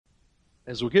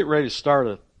As we get ready to start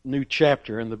a new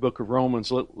chapter in the book of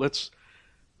Romans, let's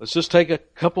just take a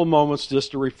couple moments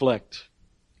just to reflect.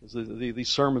 Because these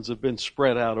sermons have been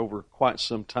spread out over quite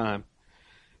some time.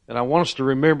 And I want us to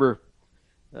remember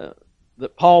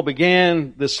that Paul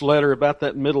began this letter about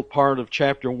that middle part of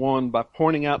chapter 1 by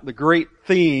pointing out the great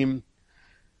theme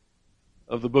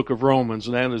of the book of Romans,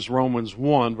 and that is Romans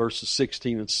 1, verses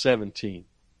 16 and 17.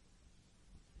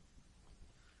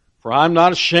 For I'm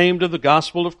not ashamed of the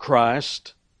gospel of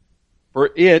Christ,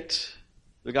 for it,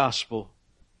 the gospel,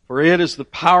 for it is the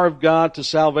power of God to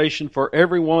salvation for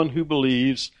everyone who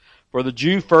believes, for the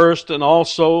Jew first and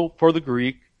also for the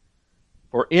Greek.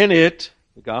 For in it,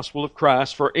 the gospel of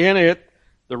Christ, for in it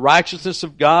the righteousness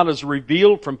of God is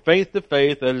revealed from faith to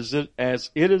faith, as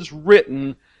it is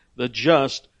written, the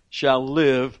just shall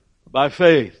live by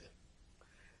faith.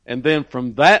 And then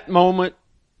from that moment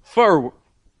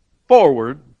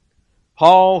forward,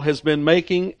 Paul has been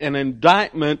making an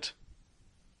indictment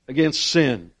against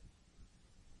sin.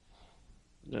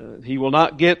 He will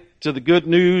not get to the good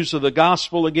news of the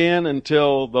gospel again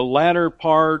until the latter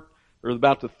part, or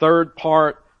about the third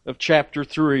part of chapter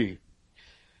 3.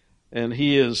 And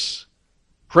he is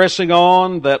pressing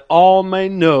on that all may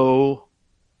know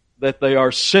that they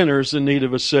are sinners in need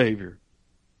of a Savior,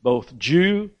 both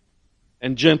Jew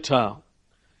and Gentile.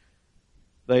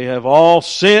 They have all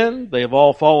sinned. They have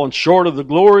all fallen short of the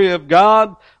glory of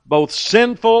God, both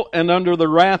sinful and under the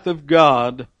wrath of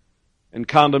God and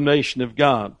condemnation of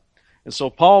God. And so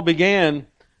Paul began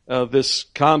this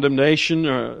condemnation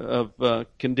of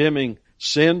condemning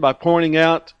sin by pointing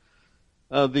out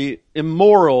the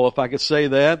immoral, if I could say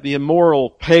that, the immoral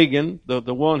pagan,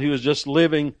 the one who is just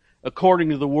living according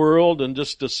to the world and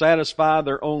just to satisfy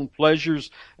their own pleasures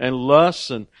and lusts.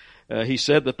 And he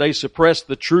said that they suppress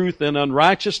the truth in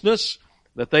unrighteousness,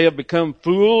 that they have become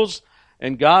fools,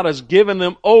 and God has given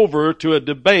them over to a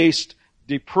debased,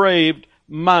 depraved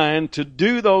mind to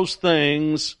do those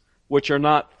things which are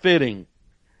not fitting.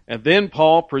 And then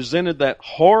Paul presented that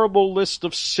horrible list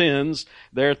of sins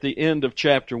there at the end of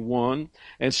chapter 1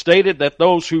 and stated that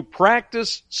those who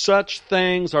practice such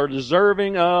things are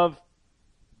deserving of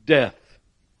death.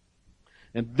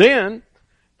 And then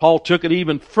Paul took it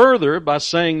even further by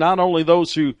saying not only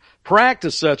those who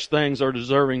practice such things are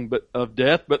deserving of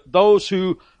death, but those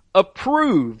who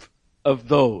approve of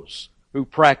those who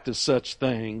practice such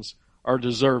things are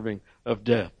deserving of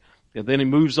death. And then he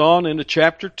moves on into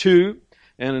chapter 2.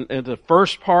 And in the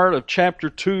first part of chapter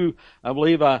 2, I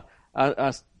believe I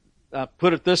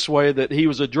put it this way, that he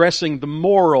was addressing the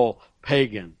moral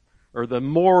pagan, or the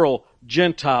moral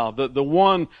Gentile, the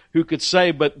one who could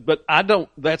say, but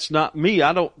that's not me.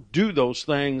 I don't do those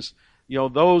things. You know,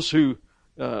 those who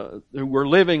were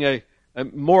living a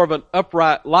more of an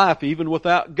upright life, even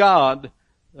without God,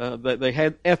 that they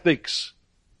had ethics,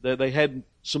 that they had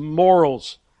some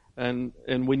morals, and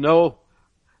we know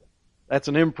that's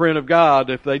an imprint of God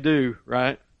if they do,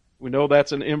 right? We know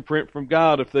that's an imprint from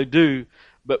God if they do.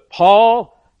 But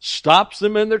Paul stops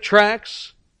them in their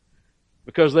tracks,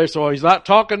 because they say, well, he's not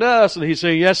talking to us. And he's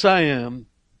saying, yes, I am.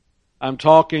 I'm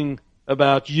talking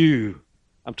about you.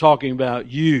 I'm talking about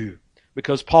you.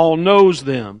 Because Paul knows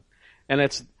them. And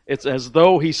it's as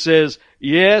though he says,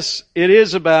 yes, it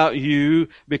is about you,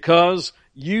 because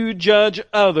you judge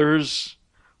others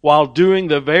while doing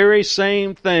the very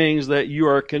same things that you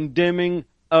are condemning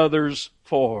others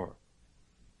for.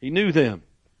 He knew them.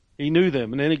 He knew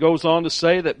them. And then he goes on to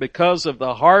say that because of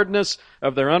the hardness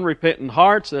of their unrepentant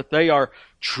hearts, that they are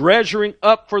treasuring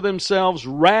up for themselves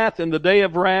wrath in the day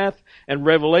of wrath and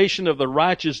revelation of the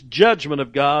righteous judgment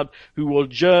of God, who will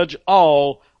judge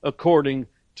all according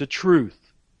to truth.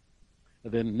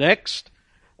 And then next,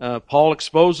 Paul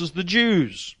exposes the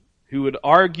Jews who would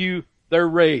argue their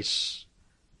race,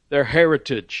 their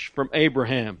heritage from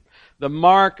Abraham, the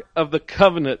mark of the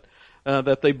covenant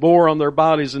that they bore on their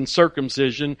bodies in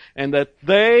circumcision, and that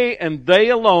they and they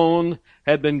alone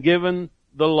had been given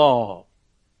the law.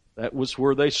 That was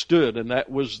where they stood, and that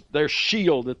was their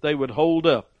shield that they would hold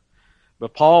up.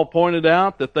 But Paul pointed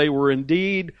out that they were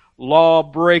indeed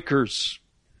lawbreakers,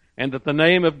 and that the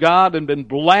name of God had been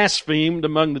blasphemed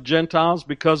among the Gentiles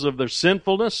because of their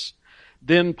sinfulness.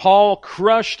 Then Paul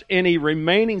crushed any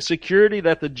remaining security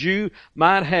that the Jew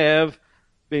might have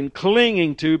been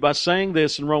clinging to by saying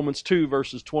this in Romans 2,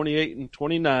 verses 28 and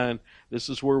 29. This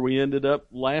is where we ended up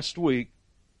last week.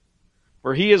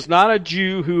 For he is not a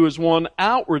Jew who is one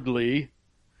outwardly,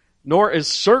 nor is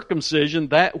circumcision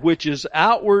that which is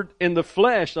outward in the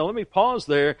flesh. Now let me pause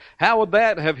there. How would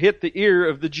that have hit the ear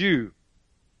of the Jew?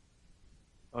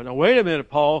 Oh, now wait a minute,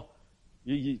 Paul.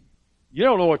 You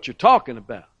don't know what you're talking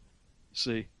about.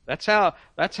 See, That's how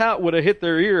it would have hit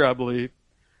their ear, I believe.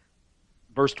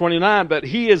 Verse 29, but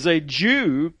he is a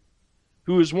Jew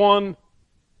who is one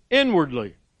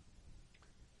inwardly.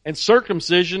 And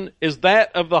circumcision is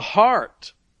that of the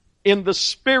heart, in the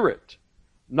spirit,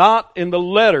 not in the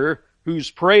letter,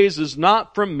 whose praise is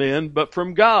not from men, but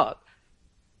from God.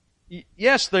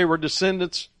 Yes, they were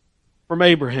descendants from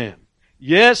Abraham.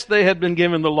 Yes, they had been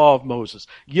given the law of Moses.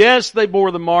 Yes, they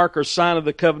bore the mark or sign of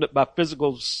the covenant by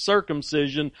physical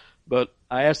circumcision. But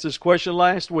I asked this question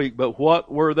last week, but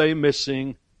what were they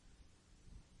missing?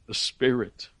 The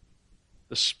Spirit.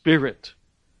 The Spirit.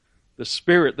 The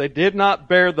Spirit. They did not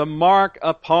bear the mark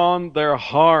upon their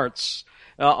hearts.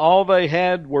 All they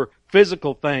had were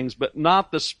physical things, but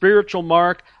not the spiritual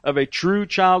mark of a true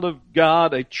child of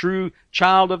God, a true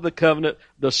child of the covenant,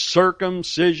 the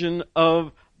circumcision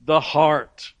of the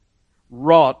heart,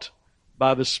 wrought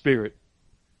by the Spirit.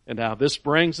 And now this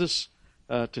brings us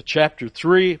to chapter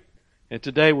 3, and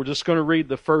today we're just going to read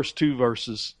the first 2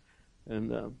 verses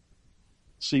and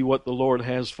see what the Lord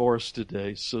has for us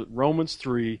today. So Romans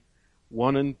 3,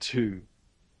 1 and 2.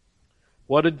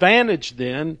 What advantage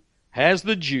then has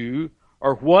the Jew,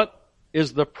 or what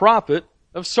is the profit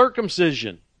of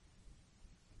circumcision?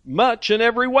 Much in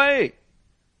every way,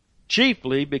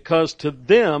 chiefly because to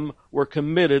them were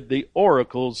committed the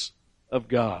oracles of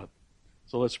God.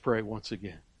 So let's pray once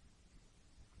again.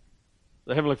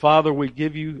 The Heavenly Father, we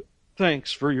give you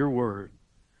thanks for your word.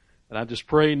 And I just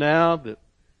pray now that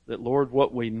Lord,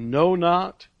 what we know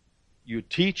not, you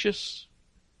teach us.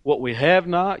 What we have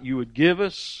not, you would give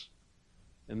us.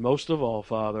 And most of all,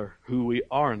 Father, who we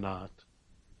are not,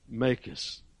 make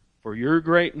us. For your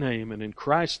great name, and in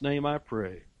Christ's name I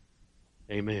pray.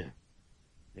 Amen.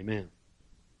 Amen.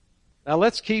 Now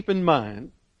let's keep in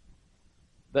mind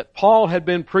that Paul had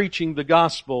been preaching the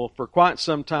gospel for quite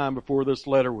some time before this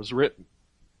letter was written.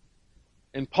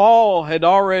 And Paul had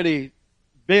already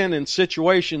been in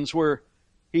situations where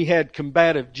he had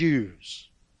combative Jews.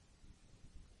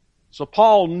 So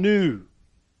Paul knew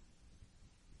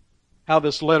how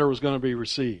this letter was going to be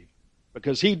received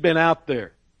because he'd been out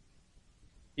there.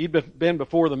 He'd been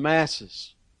before the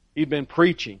masses. He'd been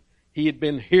preaching. He had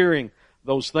been hearing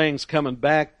those things coming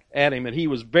back at him, and he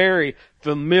was very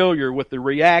familiar with the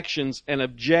reactions and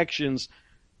objections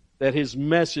that his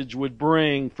message would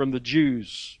bring from the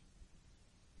Jews.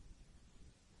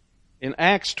 In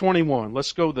Acts 21,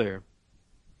 let's go there.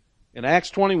 In Acts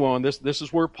 21, this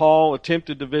is where Paul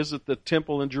attempted to visit the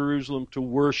temple in Jerusalem to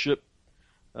worship.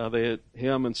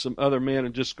 Him and some other men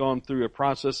had just gone through a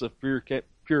process of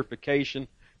purification,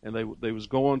 and they was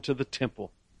going to the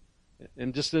temple.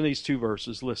 And just in these 2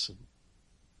 verses, listen.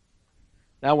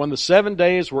 Now when the 7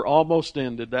 days were almost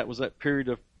ended, that was that period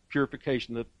of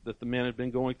purification that the men had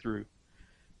been going through,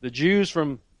 the Jews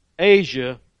from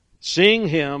Asia,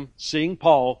 seeing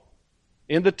Paul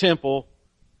in the temple,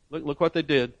 look what they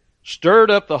did, stirred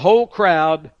up the whole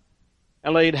crowd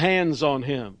and laid hands on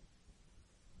him.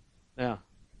 Now,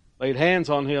 laid hands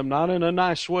on him not in a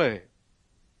nice way.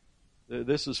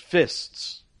 This is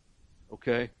fists,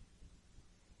 okay?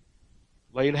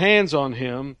 Laid hands on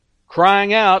him,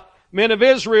 crying out, "Men of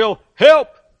Israel, help!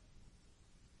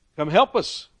 Come help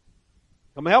us.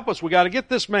 Come help us. We got to get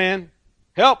this man.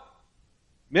 Help!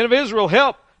 Men of Israel,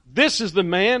 help! This is the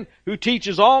man who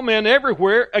teaches all men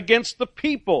everywhere against the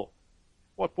people."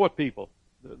 What people?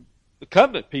 The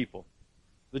covenant people.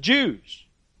 The Jews.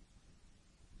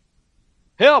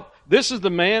 Help! This is the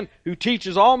man who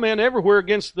teaches all men everywhere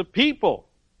against the people,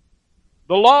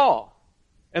 the law,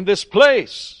 and this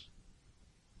place,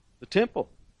 the temple,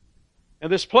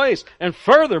 and this place. And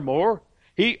furthermore,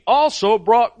 he also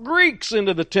brought Greeks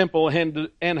into the temple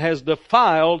and has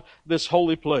defiled this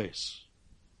holy place.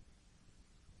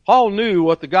 Paul knew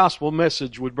what the gospel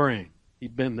message would bring.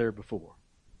 He'd been there before.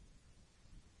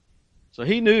 So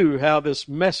he knew how this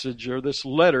message or this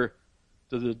letter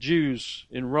to the Jews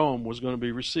in Rome was going to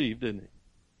be received, didn't he?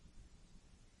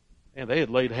 And they had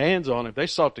laid hands on him. They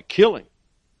sought to kill him.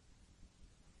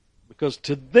 Because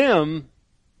to them,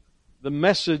 the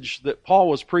message that Paul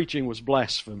was preaching was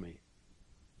blasphemy.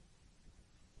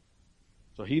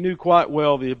 So he knew quite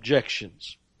well the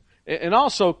objections. And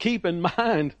also keep in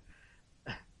mind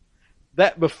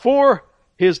that before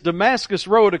his Damascus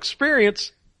Road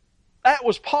experience, that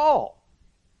was Paul.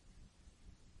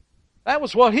 That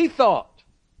was what he thought.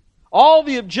 All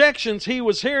the objections he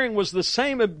was hearing was the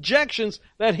same objections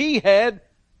that he had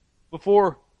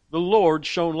before the Lord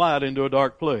shone light into a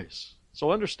dark place.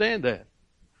 So understand that.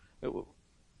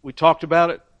 We talked about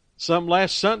it some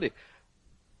last Sunday.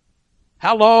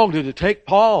 How long did it take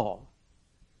Paul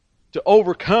to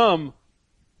overcome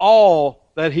all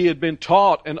that he had been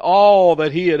taught and all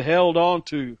that he had held on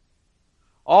to.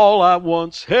 All I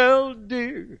once held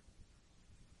dear.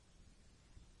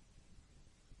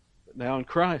 But now in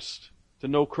Christ, to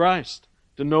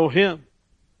know Him.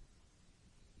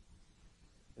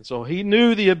 And so he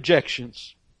knew the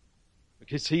objections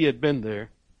because he had been there.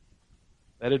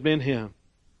 That had been him.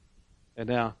 And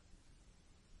now,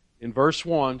 in verse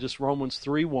 1, just Romans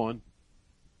 3:1,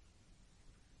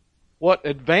 what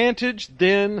advantage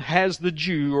then has the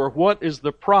Jew, or what is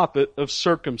the profit of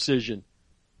circumcision?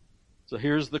 So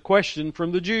here's the question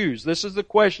from the Jews. This is the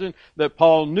question that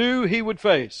Paul knew he would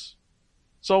face.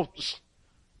 So,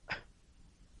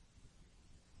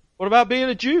 what about being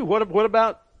a Jew? What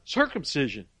about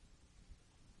circumcision?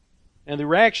 And the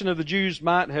reaction of the Jews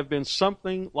might have been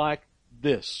something like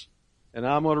this. And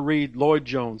I'm going to read Lloyd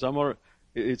Jones.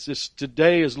 It's just,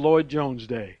 today is Lloyd Jones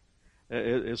Day.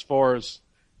 As far as,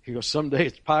 someday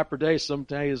it's Piper Day,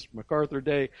 someday it's MacArthur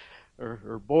Day,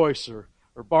 or Boyce, or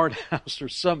Barnhouse, or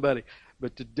somebody.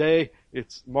 But today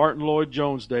it's Martin Lloyd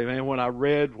Jones Day, man, when I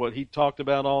read what he talked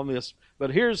about on this.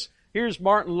 But here's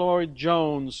Martin Lloyd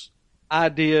Jones'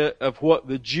 idea of what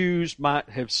the Jews might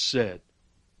have said.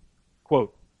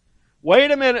 Quote,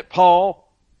 "Wait a minute, Paul.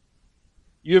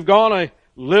 You've gone a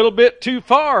little bit too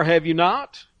far, have you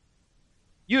not?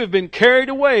 You have been carried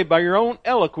away by your own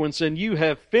eloquence, and you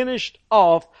have finished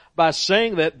off by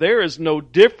saying that there is no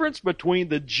difference between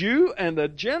the Jew and the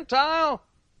Gentile.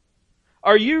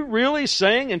 Are you really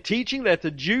saying and teaching that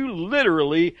the Jew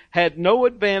literally had no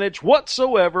advantage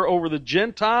whatsoever over the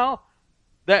Gentile?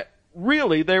 That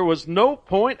really there was no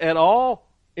point at all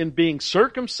in being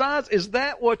circumcised? Is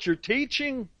that what you're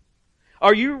teaching?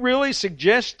 Are you really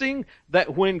suggesting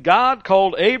that when God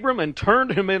called Abram and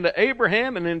turned him into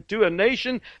Abraham and into a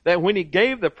nation, that when He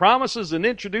gave the promises and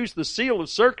introduced the seal of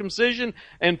circumcision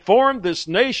and formed this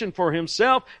nation for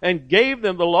Himself and gave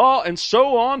them the law and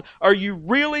so on, are you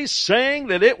really saying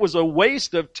that it was a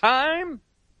waste of time?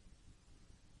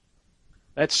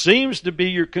 That seems to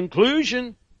be your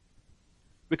conclusion,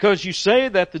 because you say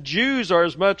that the Jews are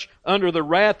as much under the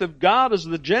wrath of God as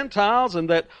the Gentiles, and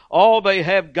that all they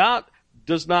have got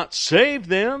does not save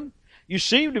them. You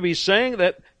seem to be saying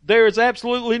that there is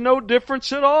absolutely no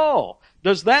difference at all.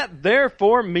 Does that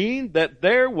therefore mean that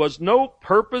there was no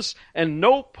purpose and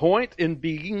no point in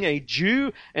being a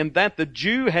Jew, and that the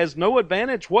Jew has no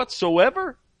advantage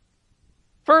whatsoever?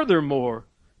 Furthermore,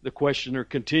 the questioner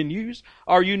continues,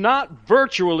 are you not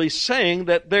virtually saying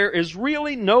that there is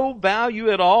really no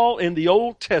value at all in the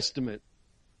Old Testament?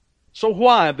 So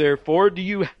why, therefore,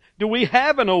 do we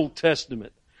have an Old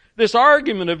Testament? This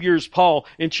argument of yours, Paul,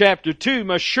 in chapter 2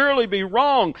 must surely be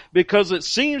wrong, because it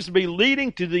seems to be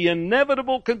leading to the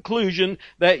inevitable conclusion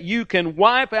that you can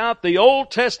wipe out the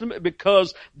Old Testament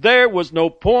because there was no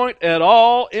point at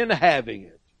all in having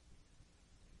it.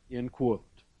 End quote.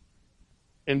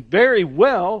 And very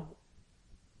well,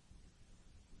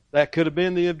 that could have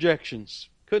been the objections,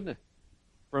 couldn't it,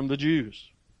 from the Jews?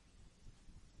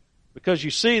 Because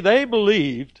you see, they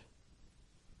believed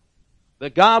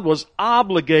that God was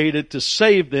obligated to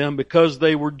save them because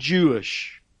they were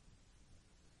Jewish,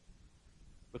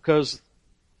 because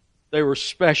they were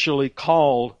specially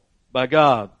called by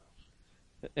God.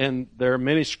 And there are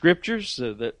many scriptures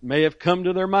that may have come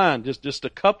to their mind. Just a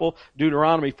couple.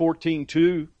 Deuteronomy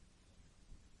 14:2.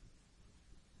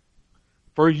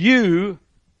 For you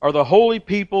are the holy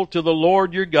people to the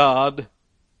Lord your God,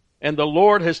 and the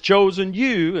Lord has chosen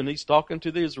you, and He's talking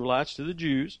to the Israelites, to the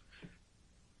Jews,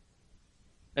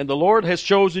 and the Lord has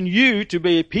chosen you to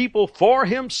be a people for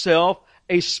Himself,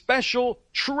 a special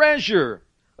treasure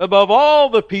above all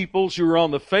the peoples who are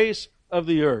on the face of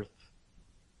the earth.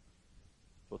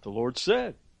 That's what the Lord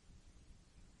said.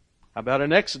 How about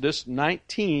in Exodus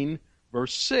 19,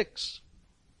 verse 6?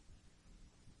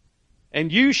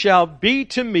 And you shall be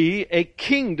to me a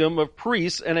kingdom of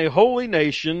priests and a holy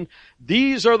nation.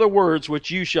 These are the words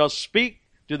which you shall speak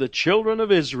to the children of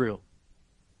Israel.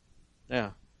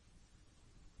 Now,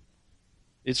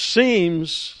 it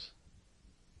seems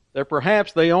that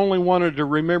perhaps they only wanted to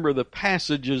remember the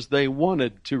passages they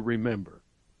wanted to remember.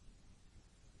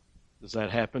 Does that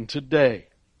happen today?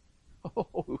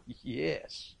 Oh,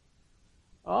 yes.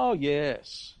 Oh,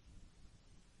 yes.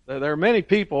 There are many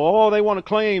people, they want to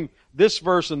claim this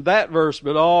verse and that verse,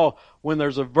 but when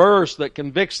there's a verse that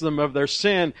convicts them of their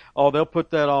sin, they'll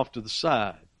put that off to the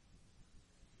side.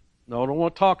 No, I don't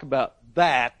want to talk about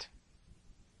that.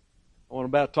 I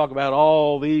want to talk about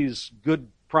all these good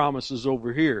promises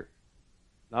over here.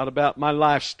 Not about my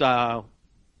lifestyle.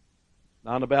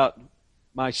 Not about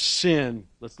my sin.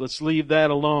 Let's leave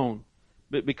that alone.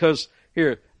 But because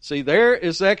here, see, there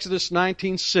is Exodus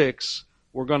 19:6.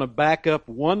 we're going to back up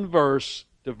one verse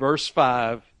to verse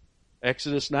 5,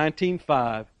 Exodus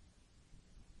 19:5.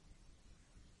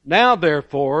 Now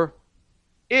therefore,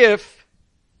 if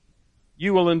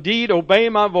you will indeed obey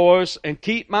my voice and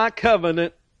keep my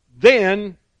covenant,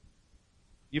 then,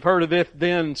 you've heard of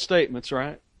if-then statements,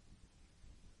 right?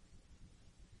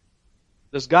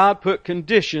 Does God put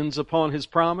conditions upon His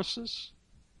promises?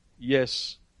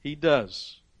 Yes, He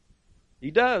does. He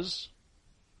does.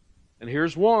 And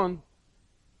here's one.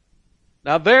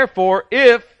 Now therefore,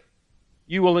 if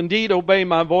you will indeed obey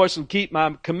my voice and keep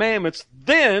my commandments,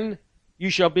 then you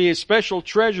shall be a special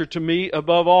treasure to me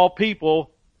above all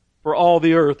people, for all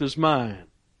the earth is mine.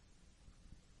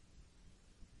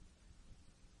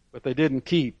 But they didn't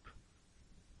keep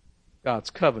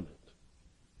God's covenant.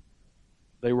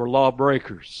 They were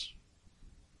lawbreakers,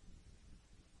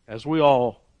 as we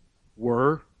all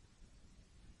were.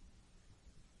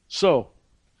 So,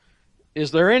 is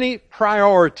there any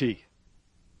priority?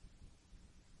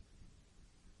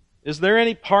 Is there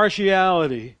any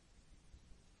partiality?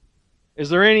 Is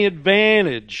there any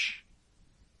advantage,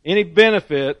 any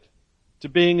benefit to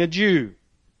being a Jew?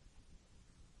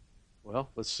 Well,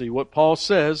 let's see what Paul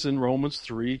says in Romans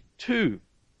 3:2.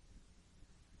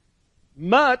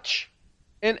 Much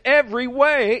in every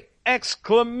way,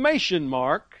 exclamation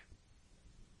mark,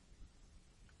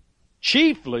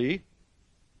 chiefly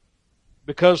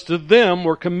because to them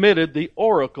were committed the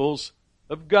oracles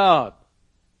of God.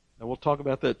 And we'll talk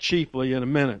about that chiefly in a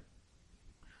minute.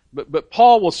 But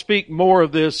Paul will speak more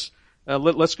of this.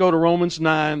 Let's go to Romans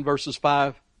 9, verses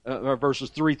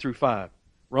 3 through 5.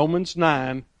 Romans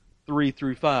 9, 3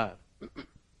 through 5.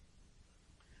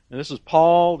 And this is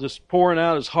Paul just pouring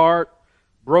out his heart,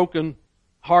 broken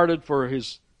hearted for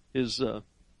his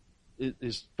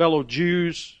fellow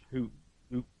Jews who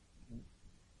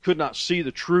could not see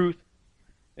the truth.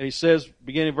 And he says,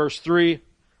 beginning verse 3,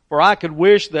 for I could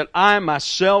wish that I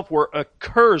myself were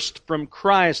accursed from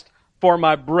Christ for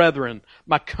my brethren,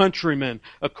 my countrymen,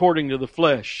 according to the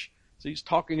flesh. So he's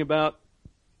talking about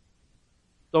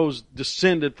those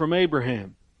descended from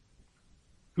Abraham,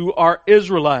 who are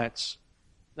Israelites.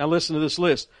 Now listen to this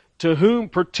list. To whom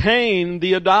pertain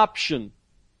the adoption,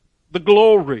 the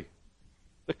glory,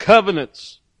 the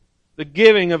covenants, the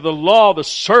giving of the law, the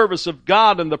service of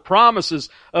God, and the promises,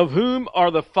 of whom are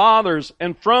the fathers,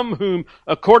 and from whom,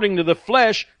 according to the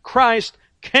flesh, Christ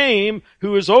came,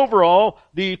 who is over all,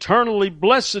 the eternally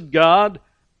blessed God.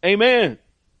 Amen.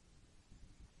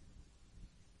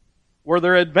 Were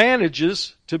there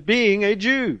advantages to being a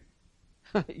Jew?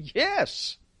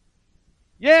 Yes.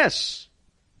 Yes.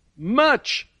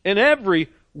 Much in every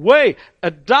way.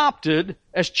 Adopted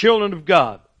as children of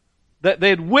God. That they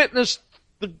had witnessed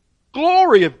the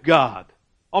glory of God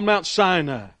on Mount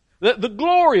Sinai. The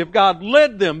glory of God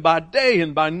led them by day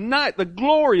and by night. The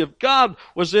glory of God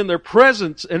was in their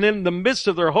presence and in the midst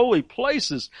of their holy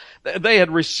places. They had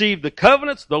received the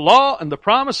covenants, the law, and the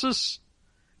promises.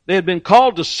 They had been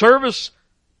called to service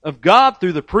of God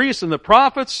through the priests and the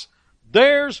prophets.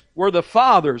 Theirs were the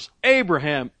fathers,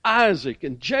 Abraham, Isaac,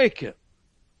 and Jacob.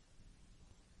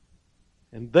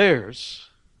 And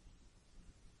theirs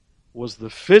was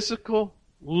the physical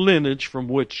lineage from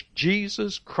which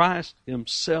Jesus Christ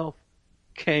Himself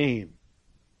came,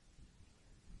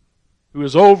 who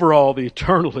is over all, the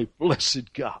eternally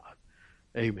blessed God.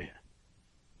 Amen.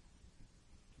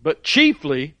 But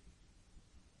chiefly,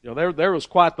 there was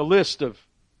quite the list of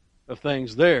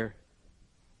things there.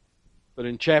 But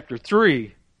in chapter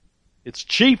 3, it's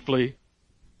chiefly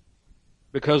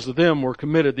because of them were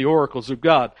committed the oracles of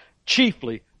God.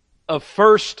 Chiefly of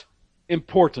first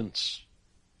importance.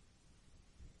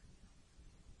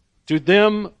 To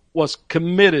them was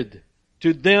committed.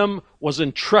 To them was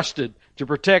entrusted to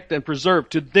protect and preserve.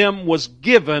 To them was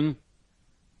given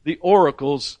the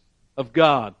oracles of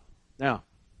God. Now,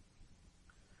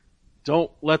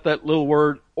 don't let that little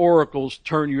word oracles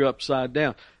turn you upside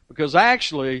down. Because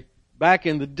actually, back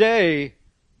in the day,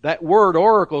 that word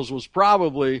oracles was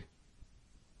probably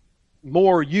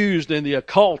more used in the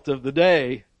occult of the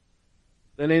day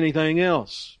than anything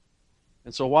else.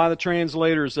 And so why the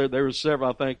translators, there were several,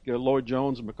 I think Lloyd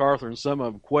Jones and MacArthur and some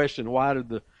of them questioned why did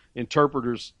the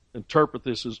interpreters interpret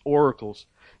this as oracles.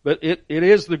 But it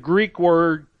is the Greek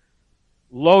word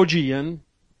logion.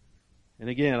 And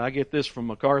again, I get this from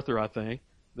MacArthur, I think.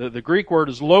 The Greek word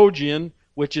is logion,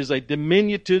 which is a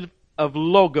diminutive of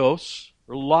logos,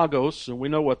 or logos, and we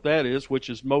know what that is, which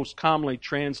is most commonly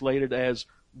translated as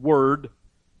word.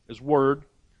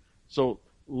 So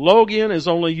logion is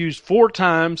only used 4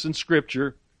 times in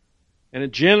Scripture, and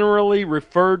it generally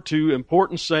referred to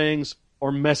important sayings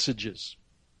or messages.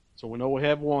 So we know we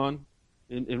have one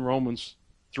in Romans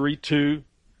 3:2.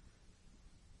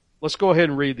 Let's go ahead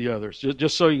and read the others,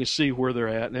 just so you can see where they're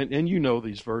at. And you know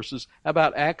these verses. How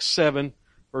about Acts 7,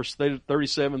 verse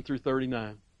 37 through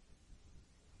 39?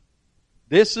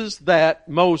 This is that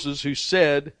Moses who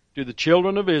said to the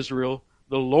children of Israel,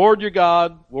 the Lord your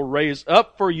God will raise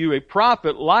up for you a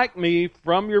prophet like me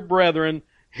from your brethren.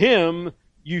 Him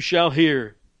you shall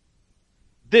hear.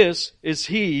 This is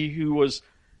he who was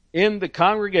in the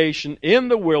congregation in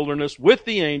the wilderness with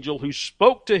the angel who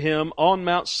spoke to him on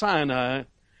Mount Sinai,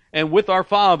 and with our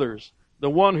fathers, the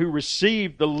one who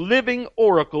received the living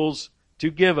oracles to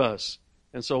give us.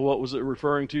 And so what was it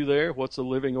referring to there? What's the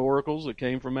living oracles that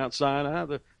came from Mount Sinai?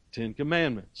 The Ten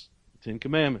Commandments. The Ten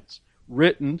Commandments.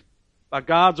 Written by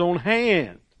God's own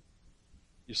hand,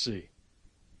 you see.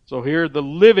 So here are the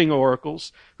living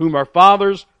oracles, whom our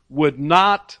fathers would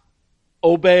not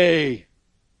obey.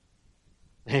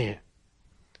 Man.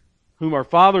 Whom our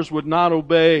fathers would not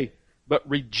obey, but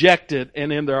rejected,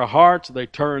 and in their hearts they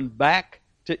turned back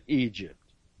to Egypt.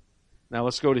 Now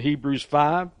let's go to Hebrews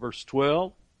 5, verse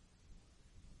 12.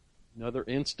 Another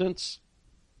instance.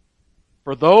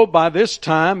 For though by this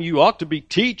time you ought to be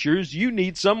teachers, you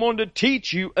need someone to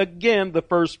teach you again the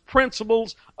first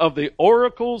principles of the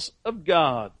oracles of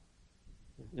God.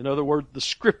 In other words, the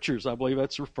Scriptures. I believe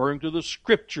that's referring to the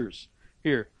Scriptures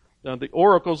here. Now, the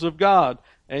oracles of God.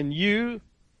 And you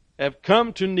have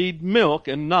come to need milk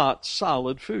and not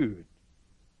solid food.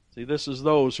 See, this is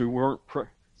those who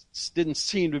didn't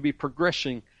seem to be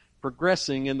progressing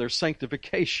in their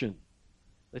sanctification.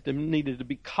 That they needed to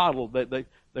be coddled. That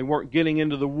they weren't getting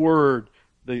into the Word,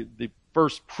 the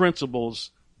first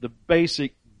principles, the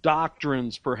basic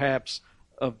doctrines, perhaps,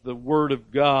 of the Word of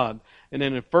God. And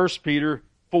then in 1 Peter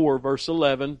 4, verse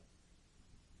 11,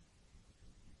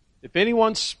 if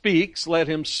anyone speaks, let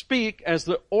him speak as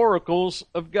the oracles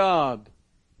of God.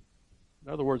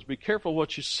 In other words, be careful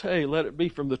what you say. Let it be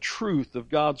from the truth of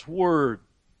God's Word.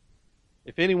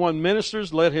 If anyone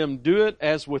ministers, let him do it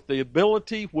as with the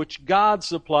ability which God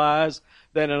supplies,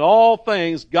 that in all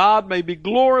things God may be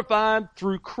glorified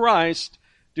through Christ,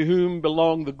 to whom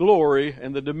belong the glory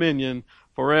and the dominion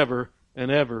forever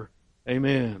and ever.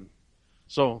 Amen.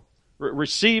 So,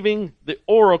 receiving the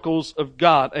oracles of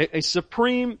God, a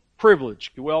supreme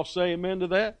privilege. Can we all say amen to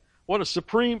that? What a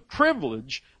supreme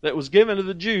privilege that was given to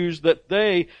the Jews, that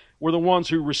they were the ones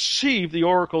who received the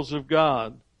oracles of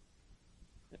God.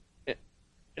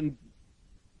 And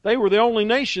they were the only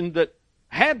nation that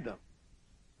had them,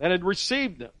 that had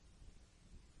received them.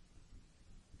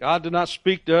 God did not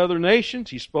speak to other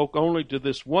nations. He spoke only to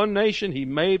this one nation He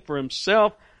made for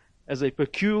Himself as a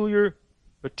particular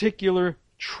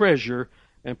treasure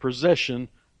and possession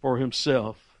for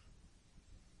Himself.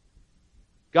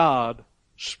 God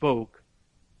spoke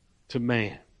to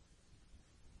man.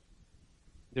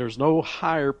 There's no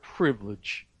higher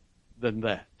privilege than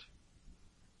that.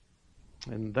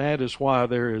 And that is why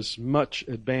there is much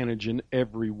advantage in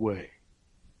every way.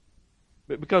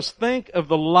 But because think of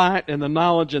the light and the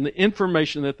knowledge and the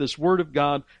information that this Word of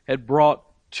God had brought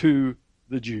to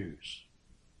the Jews.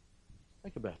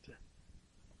 Think about that.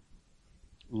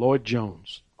 Lloyd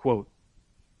Jones, quote,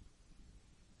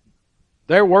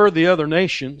 there were the other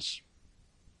nations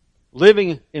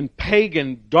living in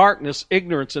pagan darkness,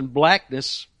 ignorance, and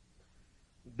blackness.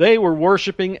 They were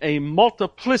worshiping a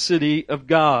multiplicity of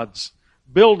gods,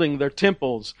 building their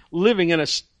temples, living in a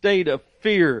state of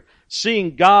fear,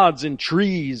 seeing gods in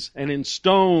trees and in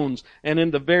stones and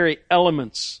in the very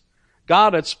elements.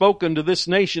 God had spoken to this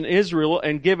nation Israel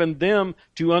and given them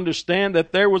to understand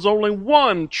that there was only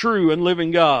one true and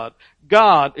living God.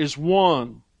 God is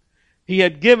one. He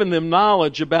had given them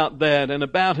knowledge about that and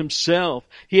about Himself.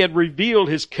 He had revealed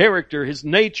His character, His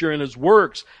nature, and His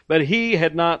works, but He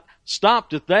had not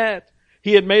stopped at that.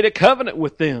 He had made a covenant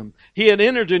with them. He had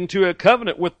entered into a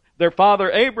covenant with their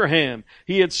father Abraham.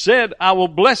 He had said, I will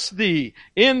bless thee.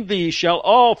 In thee shall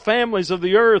all families of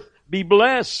the earth be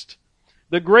blessed.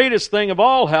 The greatest thing of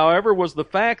all, however, was the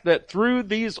fact that through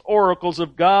these oracles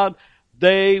of God,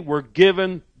 they were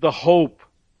given the hope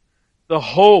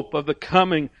of the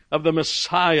coming of the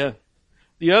Messiah.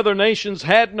 The other nations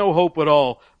had no hope at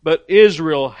all, but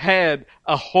Israel had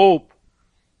a hope.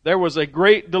 There was a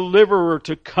great deliverer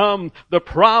to come, the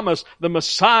promise, the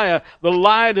Messiah, the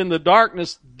light in the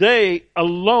darkness. They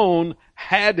alone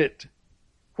had it.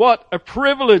 What a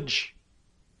privilege!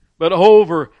 But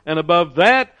over and above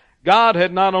that, God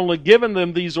had not only given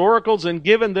them these oracles and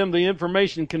given them the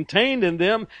information contained in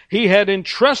them, He had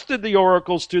entrusted the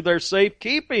oracles to their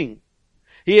safekeeping.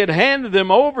 He had handed them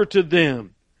over to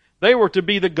them. They were to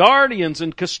be the guardians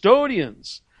and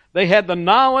custodians. They had the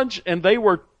knowledge and they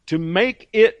were to make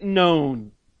it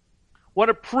known. What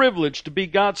a privilege to be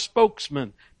God's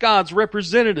spokesman, God's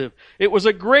representative. It was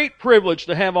a great privilege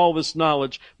to have all this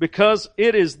knowledge, because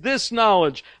it is this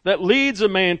knowledge that leads a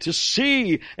man to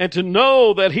see and to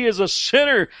know that he is a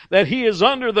sinner, that he is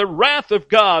under the wrath of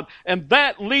God, and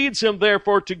that leads him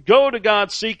therefore to go to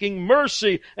God seeking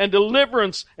mercy and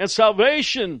deliverance and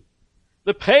salvation.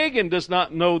 The pagan does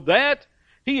not know that.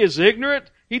 He is ignorant.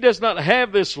 He does not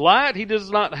have this light. He does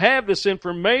not have this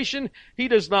information. He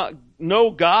does not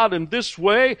know God in this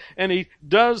way, and he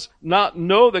does not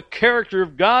know the character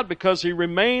of God because he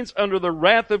remains under the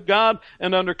wrath of God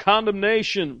and under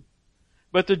condemnation.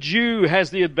 But the Jew has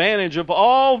the advantage of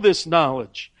all this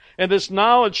knowledge, and this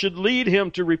knowledge should lead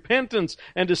him to repentance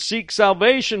and to seek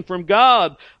salvation from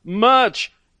God,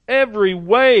 much, every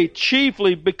way,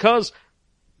 chiefly because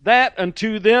that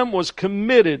unto them was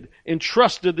committed,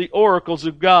 entrusted the oracles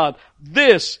of God.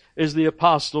 This is the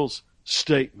apostles'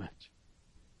 statement.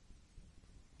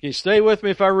 Can you stay with me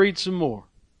if I read some more?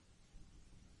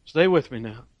 Stay with me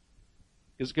now.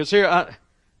 Because here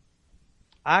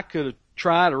I could have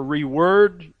tried to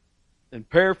reword and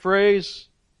paraphrase,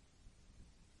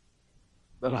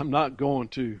 but I'm not going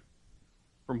to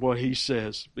from what he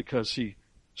says, because he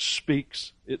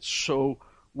speaks it so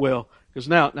well. Because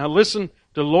now listen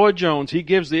to Lloyd Jones. He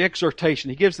gives the exhortation.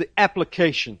 He gives the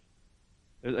application,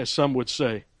 as some would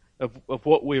say, of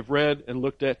what we have read and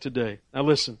looked at today. Now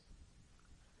listen.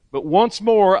 But once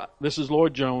more, this is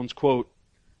Lloyd Jones, quote,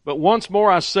 "But once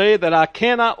more I say that I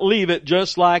cannot leave it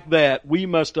just like that. We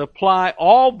must apply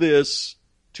all this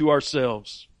to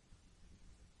ourselves.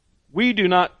 We do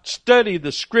not study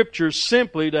the Scriptures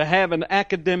simply to have an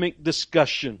academic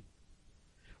discussion.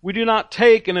 We do not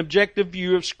take an objective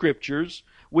view of Scriptures.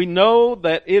 We know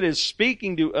that it is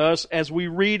speaking to us as we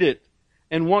read it,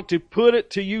 and want to put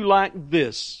it to you like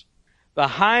this. The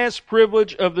highest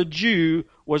privilege of the Jew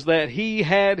was that he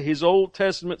had his Old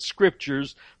Testament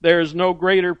Scriptures. There is no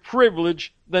greater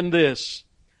privilege than this."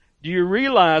 Do you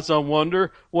realize, I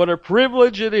wonder, what a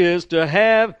privilege it is to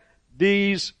have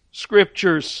these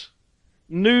Scriptures,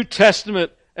 New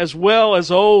Testament as well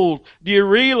as Old? Do you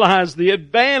realize the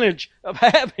advantage of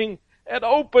having an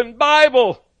open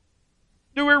Bible?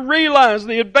 Do we realize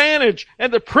the advantage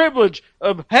and the privilege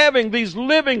of having these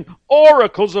living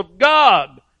oracles of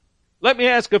God? Let me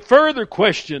ask a further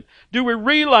question. Do we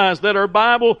realize that our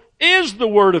Bible is the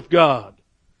Word of God?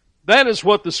 That is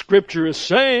what the Scripture is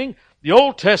saying. The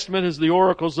Old Testament is the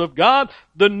oracles of God.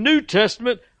 The New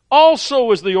Testament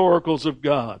also is the oracles of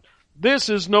God. This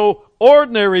is no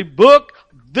ordinary book.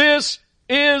 This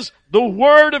is the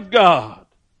Word of God.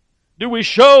 Do we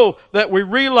show that we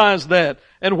realize that?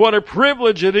 And what a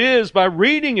privilege it is by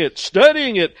reading it,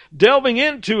 studying it, delving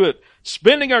into it,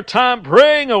 spending our time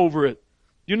praying over it.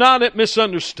 Do not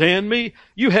misunderstand me.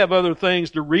 You have other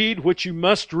things to read, which you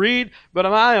must read, but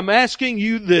I am asking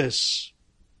you this.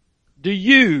 Do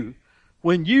you,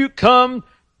 when you come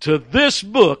to this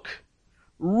book,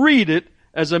 read it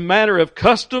as a matter of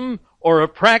custom or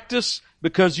of practice,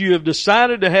 because you have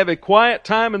decided to have a quiet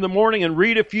time in the morning and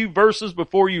read a few verses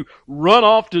before you run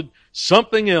off to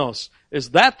something else?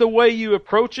 Is that the way you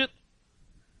approach it?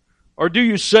 Or do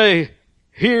you say,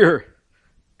 here,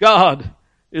 God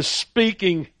is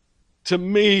speaking to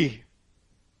me,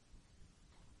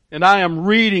 and I am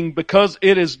reading because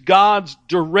it is God's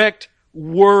direct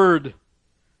word?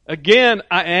 Again,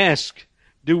 I ask,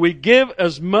 do we give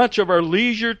as much of our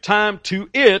leisure time to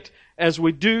it as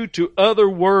we do to other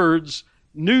words,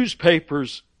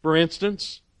 newspapers, for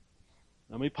instance?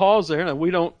 Let me pause there. Now,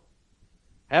 we don't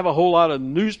have a whole lot of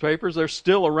newspapers. They're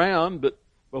still around, but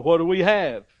what do we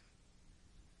have?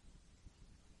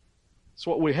 It's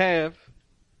what we have.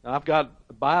 Now, I've got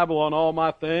a Bible on all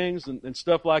my things and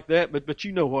stuff like that, but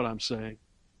you know what I'm saying.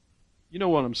 You know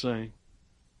what I'm saying.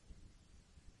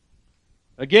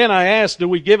 Again, I ask, do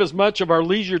we give as much of our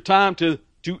leisure time to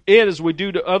it as we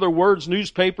do to other words,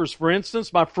 newspapers, for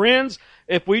instance? My friends,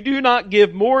 if we do not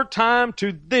give more time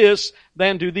to this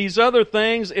than to these other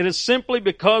things, it is simply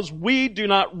because we do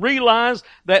not realize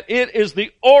that it is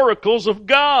the oracles of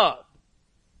God.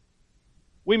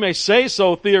 We may say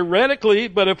so theoretically,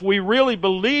 but if we really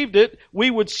believed it,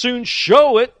 we would soon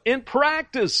show it in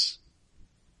practice.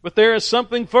 But there is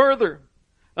something further.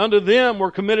 Unto them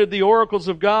were committed the oracles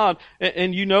of God.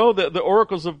 And you know that the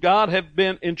oracles of God have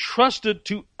been entrusted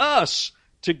to us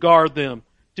to guard them,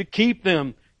 to keep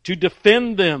them, to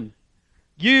defend them.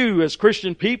 You, as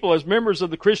Christian people, as members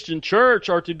of the Christian church,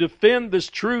 are to defend this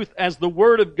truth as the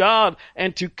Word of God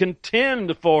and to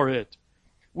contend for it.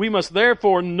 We must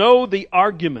therefore know the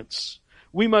arguments.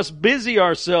 We must busy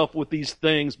ourselves with these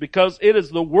things because it is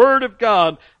the Word of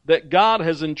God that God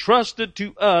has entrusted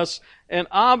to us, and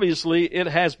obviously it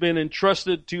has been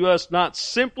entrusted to us not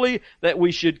simply that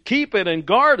we should keep it and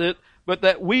guard it, but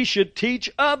that we should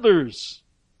teach others.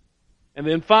 And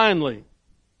then finally,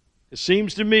 it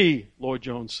seems to me, Lloyd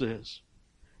Jones says,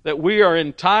 that we are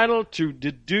entitled to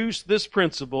deduce this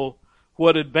principle: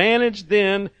 what advantage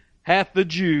then hath the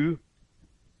Jew,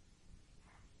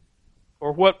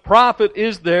 or what profit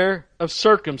is there of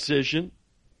circumcision?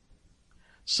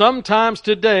 Sometimes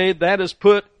today that is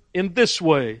put in this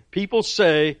way. People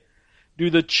say, do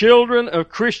the children of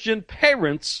Christian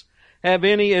parents have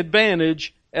any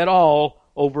advantage at all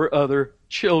over other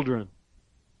children?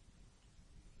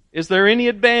 Is there any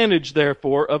advantage,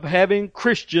 therefore, of having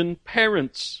Christian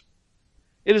parents?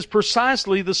 It is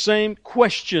precisely the same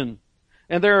question.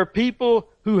 And there are people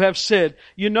who have said,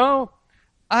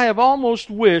 I have almost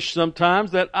wished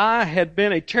sometimes that I had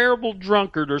been a terrible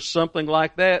drunkard or something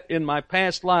like that in my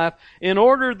past life in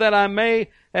order that I may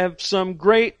have some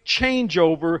great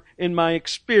changeover in my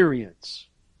experience.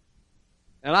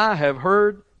 And I have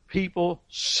heard people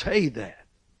say that.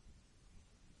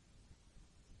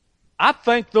 I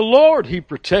thank the Lord He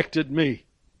protected me.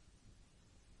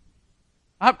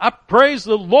 I praise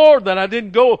the Lord that I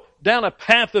didn't go down a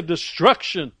path of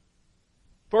destruction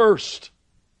first,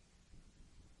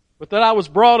 but that I was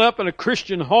brought up in a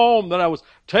Christian home, that I was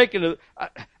taken to...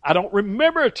 I don't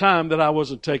remember a time that I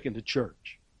wasn't taken to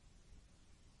church.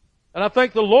 And I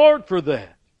thank the Lord for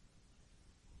that.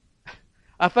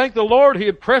 I thank the Lord He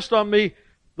had pressed on me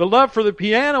the love for the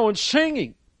piano and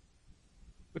singing.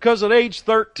 Because at age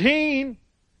 13,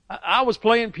 I was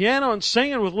playing piano and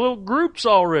singing with little groups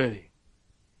already.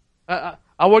 I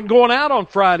wasn't going out on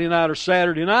Friday night or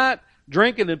Saturday night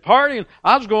drinking and partying.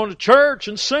 I was going to church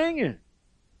and singing.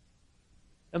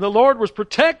 And the Lord was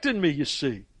protecting me, you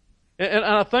see. And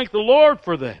I thank the Lord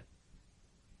for that.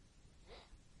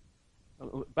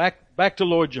 Back to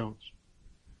Lloyd Jones.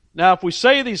 Now, if we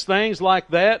say these things like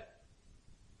that,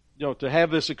 to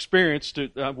have this experience,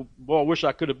 I wish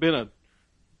I could have been a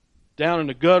down in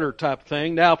the gutter type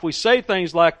thing. Now, if we say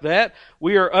things like that,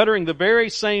 we are uttering the very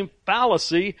same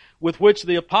fallacy with which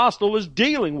the apostle is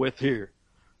dealing with here.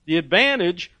 The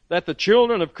advantage that the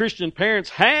children of Christian parents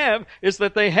have is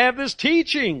that they have this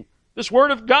teaching, this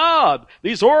Word of God,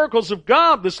 these oracles of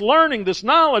God, this learning, this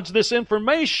knowledge, this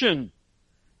information.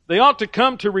 They ought to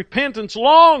come to repentance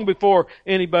long before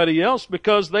anybody else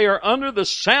because they are under the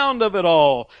sound of it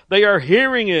all. They are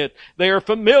hearing it. They are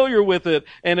familiar with it.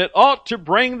 And it ought to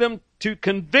bring them to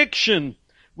conviction.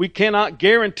 We cannot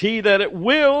guarantee that it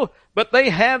will, but they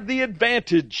have the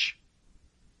advantage.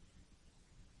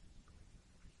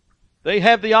 They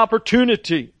have the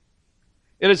opportunity.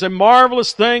 It is a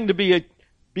marvelous thing to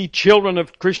be children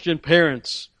of Christian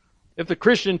parents. If the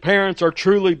Christian parents are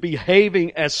truly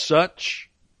behaving as such.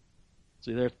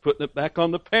 See, they're putting it back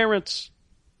on the parents.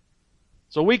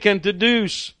 So we can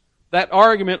deduce that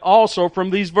argument also from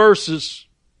these verses.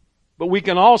 But we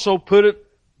can also put it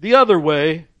the other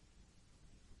way.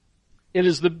 It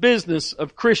is the business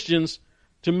of Christians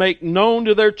to make known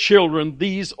to their children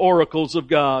these oracles of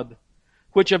God,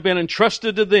 which have been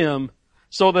entrusted to them,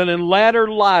 so that in latter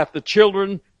life the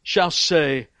children shall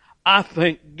say, I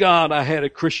thank God I had a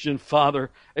Christian father,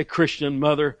 a Christian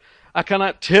mother. I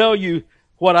cannot tell you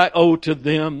what I owe to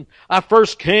them. I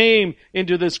first came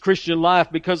into this Christian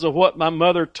life because of what my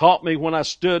mother taught me when I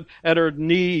stood at her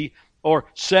knee or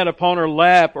sat upon her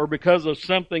lap, or because of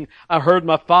something I heard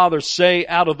my father say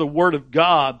out of the Word of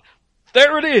God.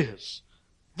 There it is.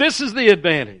 This is the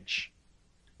advantage.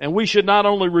 And we should not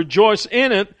only rejoice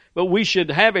in it, but we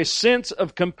should have a sense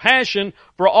of compassion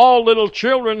for all little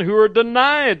children who are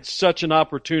denied such an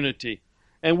opportunity.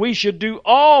 And we should do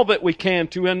all that we can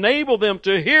to enable them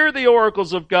to hear the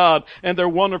oracles of God and their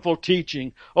wonderful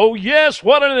teaching. Oh yes,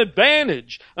 what an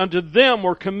advantage! Unto them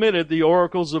were committed the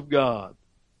oracles of God.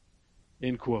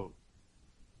 End quote.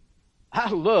 I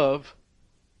love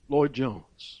Lloyd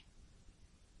Jones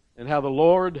and how the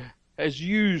Lord had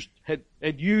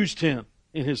used him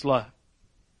in his life.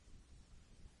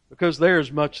 Because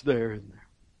there's much there in there.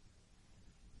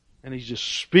 And he's just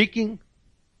speaking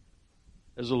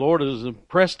as the Lord has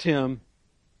impressed him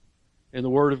in the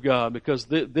Word of God. Because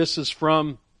this is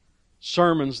from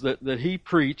sermons that he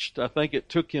preached. I think it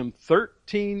took him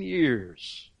 13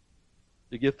 years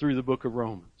to get through the book of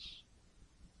Romans.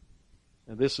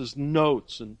 And this is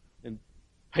notes and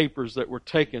papers that were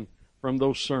taken from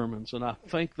those sermons. And I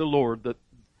thank the Lord that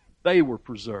they were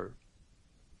preserved.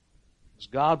 Is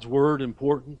God's Word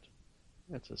important?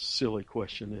 That's a silly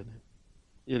question, isn't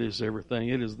it? It is everything.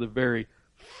 It is the very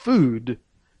food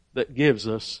that gives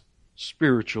us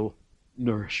spiritual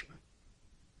nourishment.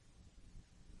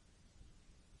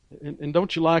 And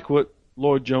don't you like what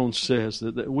Lloyd Jones says?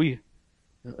 That we,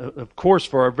 of course,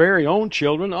 for our very own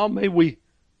children, may we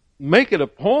make it a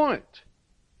point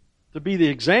to be the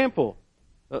example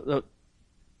of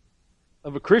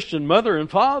a Christian mother and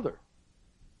father.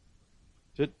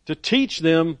 To teach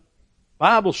them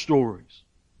Bible stories.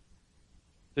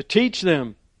 To teach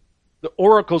them the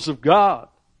oracles of God.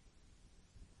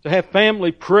 To have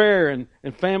family prayer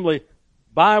and family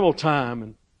Bible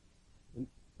time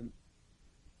and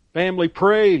family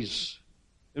praise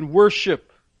and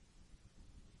worship.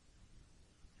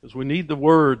 Because we need the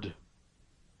Word.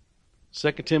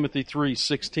 2 Timothy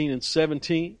 3:16 and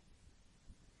 17.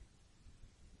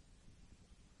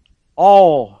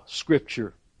 All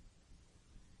Scripture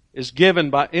is given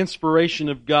by inspiration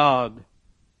of God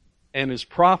and is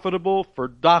profitable for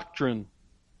doctrine,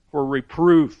 for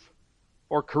reproof,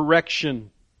 for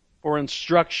correction, for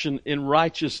instruction in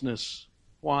righteousness.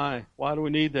 Why? Why do we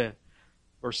need that?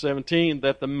 Verse 17,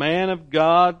 that the man of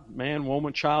God, man,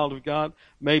 woman, child of God,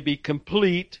 may be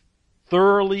complete,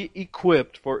 thoroughly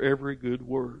equipped for every good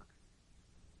work.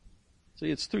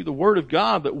 See, it's through the Word of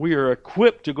God that we are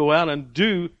equipped to go out and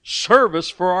do service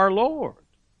for our Lord.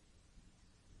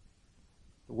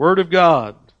 The Word of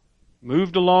God,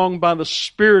 moved along by the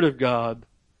Spirit of God,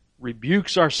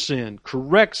 rebukes our sin,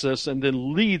 corrects us, and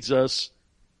then leads us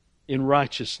in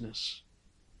righteousness.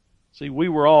 See, we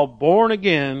were all born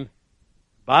again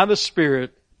by the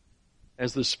Spirit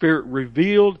as the Spirit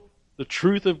revealed the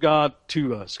truth of God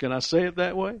to us. Can I say it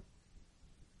that way?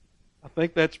 I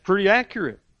think that's pretty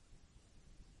accurate.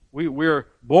 We're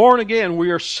born again,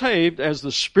 we are saved as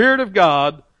the Spirit of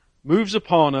God moves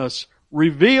upon us,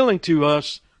 revealing to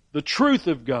us the truth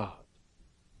of God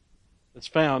that's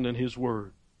found in His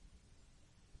Word.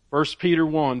 1 Peter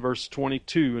 1, verse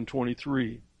 22 and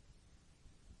 23.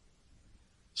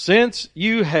 Since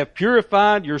you have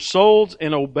purified your souls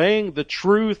in obeying the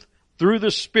truth through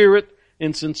the Spirit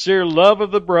in sincere love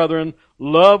of the brethren,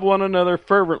 love one another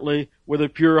fervently with a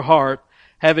pure heart,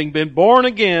 having been born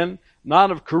again,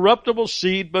 not of corruptible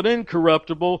seed, but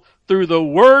incorruptible, through the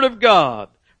Word of God,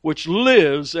 which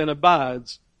lives and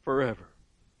abides forever.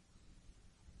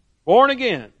 Born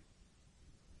again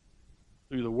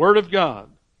through the Word of God,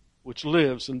 which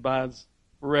lives and abides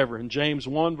forever. In James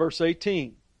 1, verse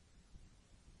 18.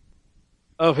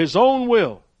 Of His own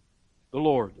will, the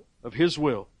Lord, of His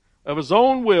will, of His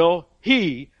own will,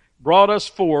 He brought us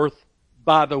forth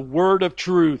by the word of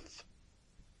truth.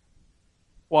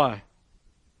 Why?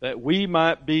 That we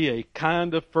might be a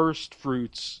kind of first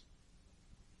fruits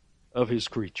of His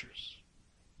creatures.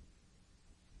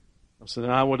 So then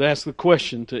I would ask the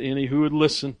question to any who would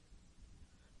listen.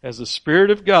 Has the Spirit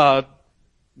of God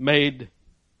made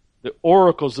the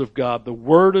oracles of God, the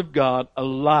Word of God,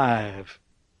 alive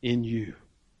in you?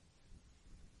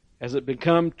 Has it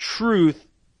become truth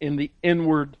in the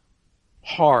inward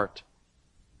heart,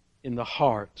 in the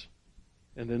heart?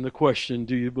 And then the question,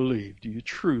 do you believe? Do you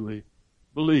truly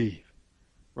believe?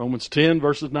 Romans 10,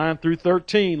 verses 9 through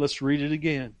 13. Let's read it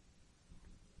again.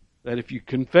 That if you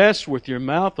confess with your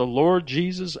mouth the Lord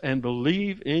Jesus and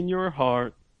believe in your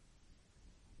heart,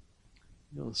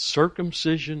 the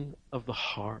circumcision of the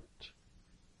heart.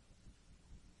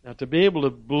 Now, to be able to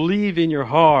believe in your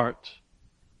heart,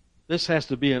 this has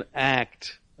to be an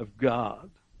act of God.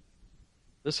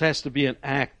 This has to be an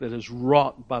act that is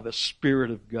wrought by the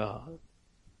Spirit of God.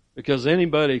 Because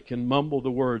anybody can mumble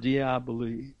the words, yeah, I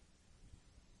believe.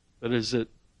 But is it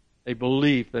a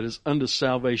belief that is unto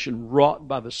salvation, wrought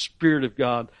by the Spirit of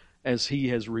God as He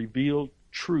has revealed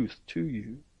truth to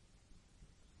you?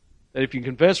 That if you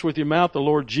confess with your mouth the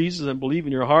Lord Jesus and believe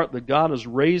in your heart that God has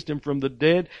raised Him from the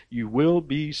dead, you will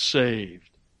be saved.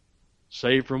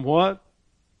 Saved from what?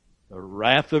 The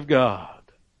wrath of God.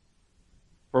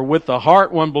 For with the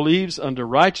heart one believes unto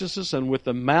righteousness, and with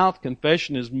the mouth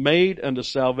confession is made unto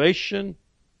salvation.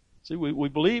 See, we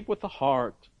believe with the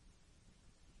heart.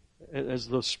 As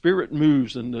the Spirit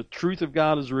moves and the truth of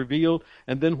God is revealed,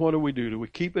 and then what do? Do we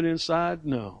keep it inside?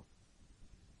 No.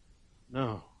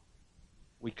 No.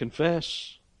 We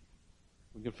confess.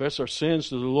 We confess our sins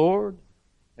to the Lord,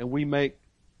 and we make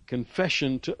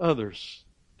confession to others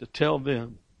to tell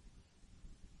them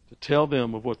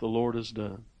of what the Lord has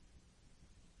done.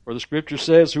 For the Scripture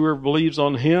says, whoever believes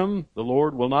on Him, the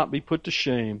Lord will not be put to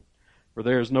shame. For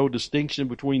there is no distinction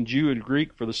between Jew and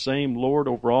Greek, for the same Lord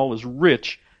over all is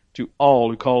rich to all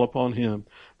who call upon Him.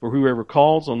 For whoever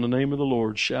calls on the name of the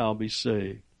Lord shall be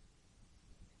saved.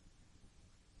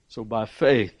 So by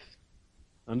faith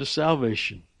unto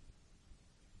salvation,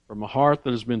 from a heart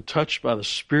that has been touched by the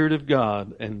Spirit of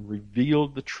God and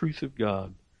revealed the truth of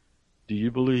God, do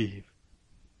you believe?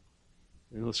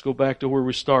 And let's go back to where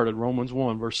we started, Romans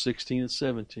 1, verse 16 and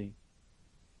 17.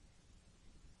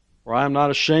 For I am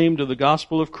not ashamed of the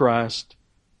gospel of Christ,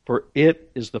 for it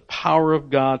is the power of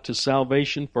God to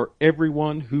salvation for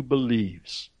everyone who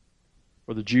believes,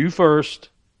 for the Jew first,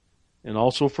 and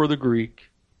also for the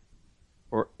Greek.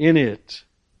 For in it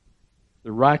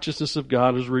the righteousness of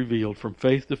God is revealed from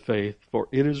faith to faith, for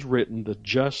it is written, the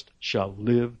just shall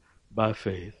live by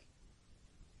faith.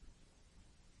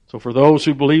 So for those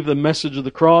who believe the message of the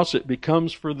cross, it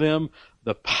becomes for them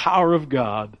the power of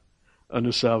God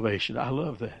unto salvation. I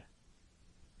love that.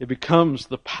 It becomes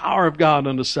the power of God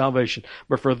unto salvation.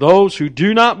 But for those who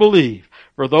do not believe,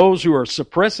 for those who are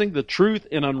suppressing the truth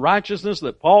in unrighteousness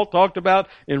that Paul talked about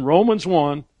in Romans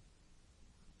 1,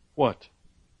 what?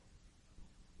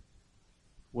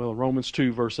 Well, Romans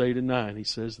 2, verse 8 and 9, he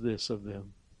says this of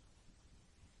them.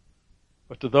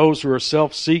 But to those who are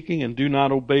self-seeking and do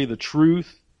not obey the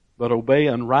truth, but obey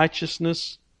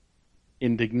unrighteousness,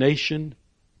 indignation,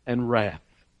 and wrath,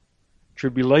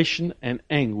 tribulation and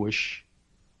anguish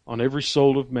on every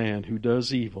soul of man who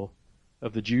does evil,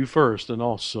 of the Jew first and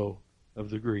also of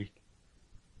the Greek.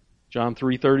 John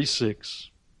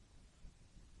 3:36.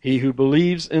 He who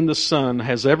believes in the Son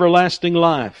has everlasting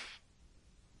life,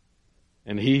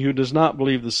 and he who does not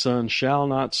believe the Son shall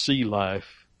not see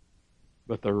life,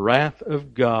 but the wrath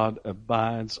of God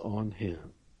abides on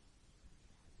him.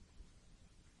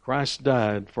 Christ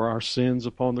died for our sins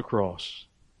upon the cross,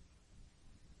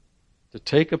 to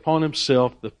take upon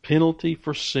himself the penalty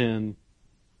for sin,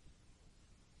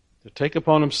 to take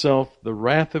upon himself the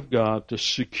wrath of God, to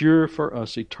secure for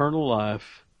us eternal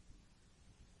life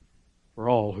for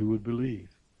all who would believe.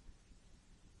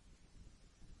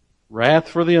 Wrath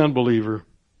for the unbeliever,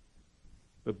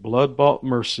 but blood-bought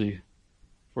mercy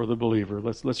for the believer.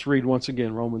 Let's read once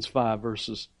again Romans 5,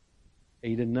 verses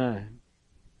 8 and 9.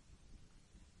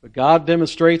 But God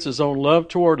demonstrates his own love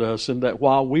toward us in that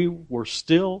while we were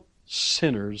still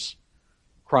sinners,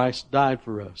 Christ died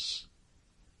for us.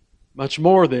 Much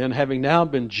more then, having now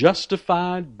been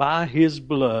justified by his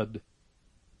blood,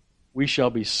 we shall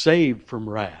be saved from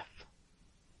wrath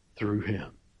through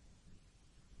him.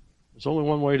 There's only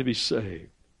one way to be saved.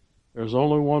 There's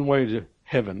only one way to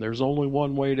heaven. There's only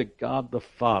one way to God the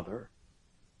Father.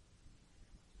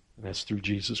 And that's through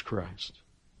Jesus Christ.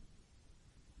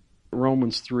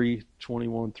 Romans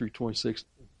 3:21 through 26.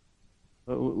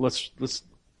 Let's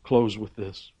close with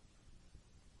this.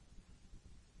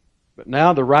 But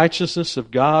now the righteousness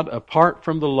of God apart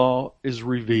from the law is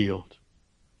revealed,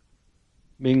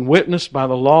 being witnessed by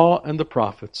the law and the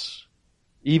prophets,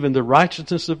 even the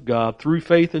righteousness of God through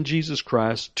faith in Jesus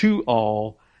Christ to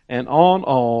all and on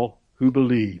all who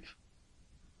believe.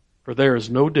 For there is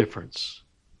no difference,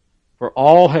 for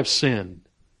all have sinned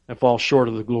and fall short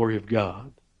of the glory of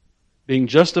God, being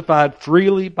justified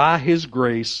freely by his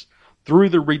grace through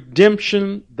the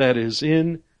redemption that is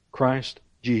in Christ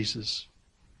Jesus,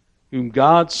 whom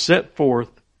God set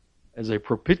forth as a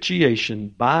propitiation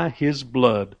by his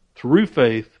blood through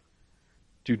faith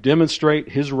to demonstrate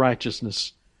his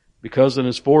righteousness, because in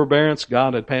his forbearance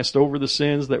God had passed over the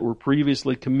sins that were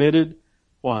previously committed.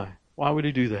 Why? Why would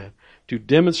he do that? To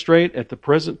demonstrate at the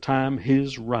present time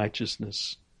his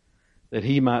righteousness, that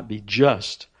he might be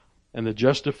just and the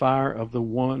justifier of the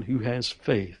one who has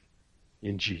faith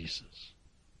in Jesus.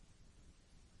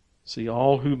 See,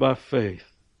 all who by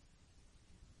faith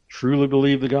truly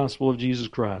believe the gospel of Jesus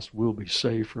Christ will be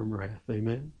saved from wrath.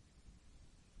 Amen?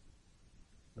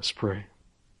 Let's pray.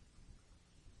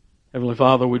 Heavenly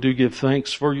Father, we do give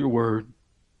thanks for your word.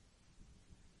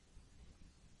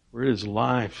 For it is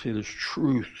life, it is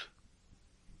truth.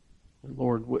 And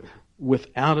Lord,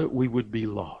 without it we would be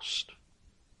lost.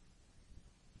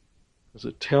 Because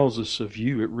it tells us of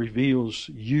you, it reveals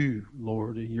you,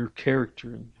 Lord, and your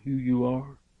character and who you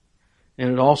are. And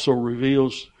it also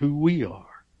reveals who we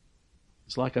are.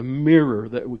 It's like a mirror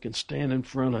that we can stand in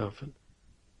front of. And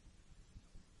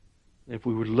if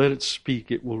we would let it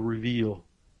speak, it will reveal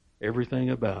everything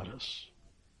about us.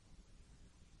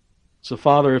 So,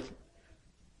 Father,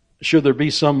 should there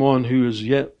be someone who is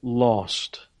yet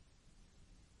lost,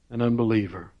 an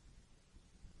unbeliever,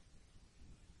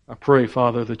 I pray,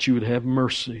 Father, that you would have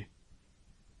mercy,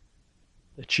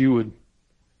 that you would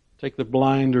take the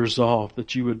blinders off,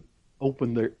 that you would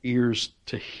open their ears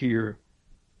to hear,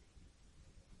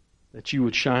 that you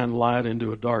would shine light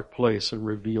into a dark place and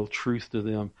reveal truth to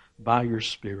them by your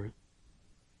Spirit.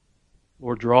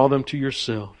 Lord, draw them to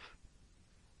yourself,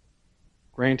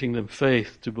 granting them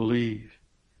faith to believe,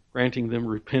 granting them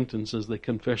repentance as they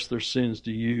confess their sins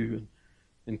to you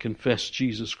and confess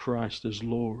Jesus Christ as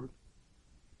Lord.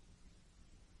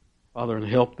 Father, and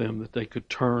help them that they could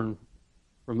turn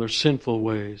from their sinful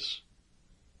ways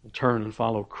and turn and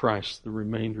follow Christ the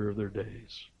remainder of their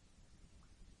days.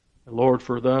 And Lord,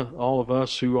 for all of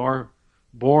us who are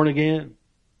born again,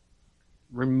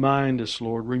 remind us,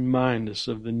 Lord, remind us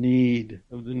of the need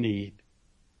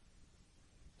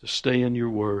to stay in your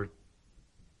word,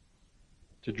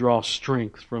 to draw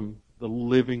strength from the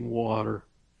living water,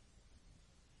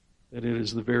 that it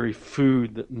is the very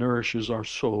food that nourishes our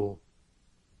soul.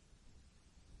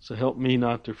 So help me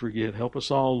not to forget. Help us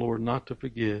all, Lord, not to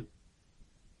forget.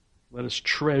 Let us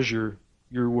treasure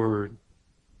your word.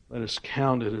 Let us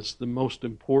count it as the most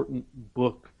important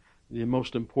book, the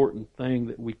most important thing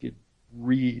that we could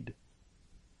read.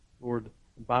 Lord,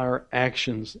 by our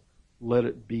actions, let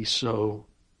it be so.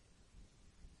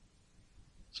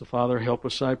 So, Father, help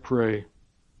us, I pray.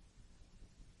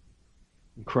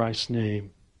 In Christ's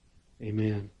name,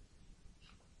 amen.